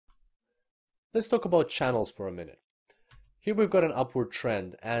Let's talk about channels for a minute. Here we've got an upward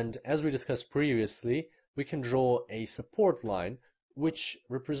trend, and as we discussed previously, we can draw a support line which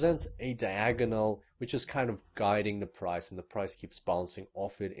represents a diagonal which is kind of guiding the price, and the price keeps bouncing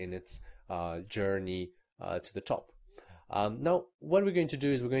off it in its journey to the top. Now, what we're going to do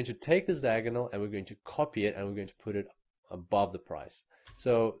is we're going to take this diagonal and we're going to copy it and we're going to put it above the price.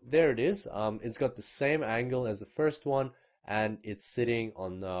 So there it is. It's got the same angle as the first one, and it's sitting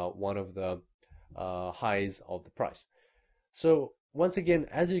on one of the highs of the price. So once again,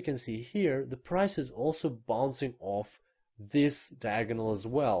 as you can see here, the price is also bouncing off this diagonal as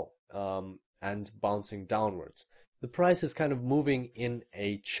well, and bouncing downwards. The price is kind of moving in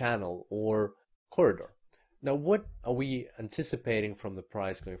a channel or corridor. Now, what are we anticipating from the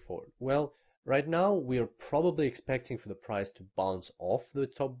price going forward? Well, right now we are probably expecting for the price to bounce off the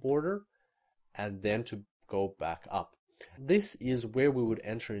top border and then to go back up. This is where we would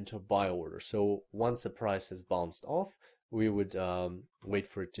enter into a buy order. So once the price has bounced off, we would wait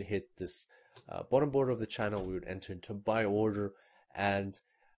for it to hit this bottom border of the channel. We would enter into a buy order, and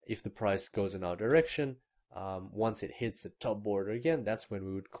if the price goes in our direction, once it hits the top border again, that's when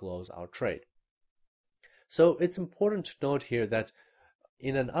we would close our trade. So it's important to note here that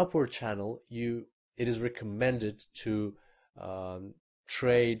in an upward channel, it is recommended to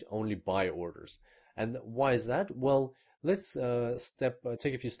trade only buy orders. And why is that? Well, let's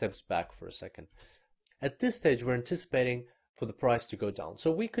take a few steps back for a second. At this stage, we're anticipating for the price to go down.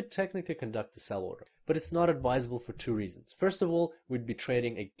 So we could technically conduct a sell order, but it's not advisable for two reasons. First of all, we'd be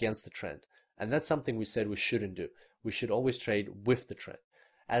trading against the trend, and that's something we said we shouldn't do. We should always trade with the trend.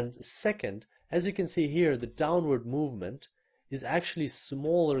 And second, as you can see here, the downward movement is actually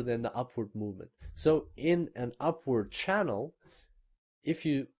smaller than the upward movement. So in an upward channel, if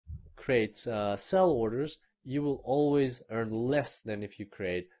you create sell orders, you will always earn less than if you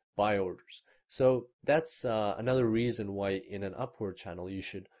create buy orders. So that's another reason why in an upward channel you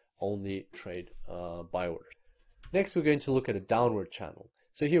should only trade buy orders. Next, we're going to look at a downward channel.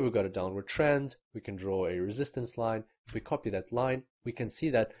 So here we've got a downward trend. We can draw a resistance line. If we copy that line, we can see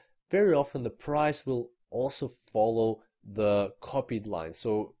that very often the price will also follow the copied line.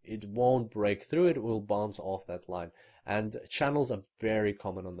 So it won't break through it, it will bounce off that line. And channels are very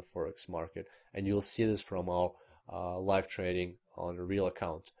common on the Forex market, and you'll see this from our live trading on a real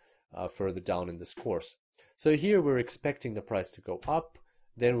account further down in this course. So here we're expecting the price to go up,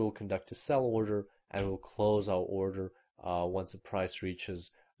 then we'll conduct a sell order, and we'll close our order once the price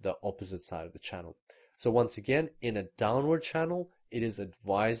reaches the opposite side of the channel. So once again, in a downward channel, it is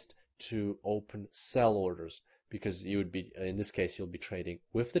advised to open sell orders, because you would be, in this case, you'll be trading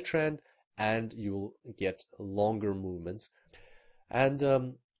with the trend and you will get longer movements.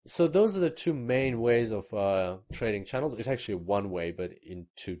 And so those are the two main ways of trading channels. It's actually one way, but in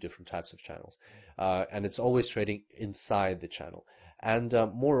two different types of channels. And it's always trading inside the channel. And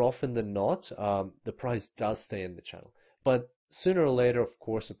more often than not, the price does stay in the channel. But sooner or later, of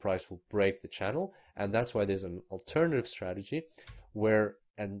course, the price will break the channel. And that's why there's an alternative strategy where,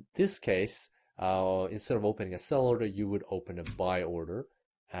 in this case, instead of opening a sell order, you would open a buy order,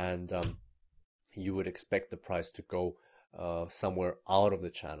 and you would expect the price to go somewhere out of the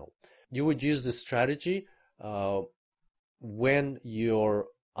channel. You would use this strategy when your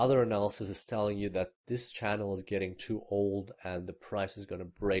other analysis is telling you that this channel is getting too old and the price is going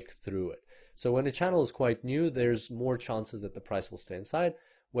to break through it. So when the channel is quite new, there's more chances that the price will stay inside.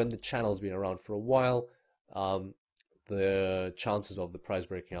 When the channel has been around for a while, the chances of the price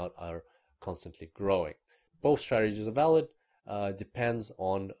breaking out are constantly growing. Both strategies are valid. Depends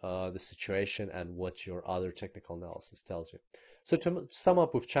on the situation and what your other technical analysis tells you. So to sum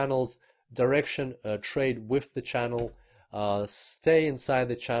up with channels, direction, trade with the channel, stay inside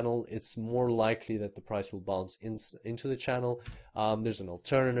the channel. It's more likely that the price will bounce into the channel. There's an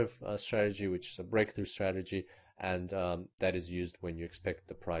alternative strategy, which is a breakthrough strategy, and that is used when you expect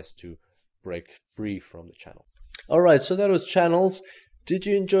the price to break free from the channel. Alright, so that was channels. Did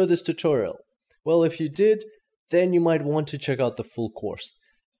you enjoy this tutorial? Well, if you did, then you might want to check out the full course.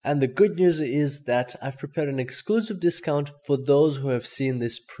 And the good news is that I've prepared an exclusive discount for those who have seen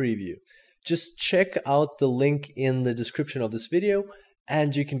this preview. Just check out the link in the description of this video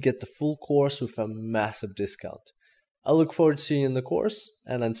and you can get the full course with a massive discount. I look forward to seeing you in the course,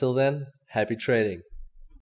 and until then, happy trading.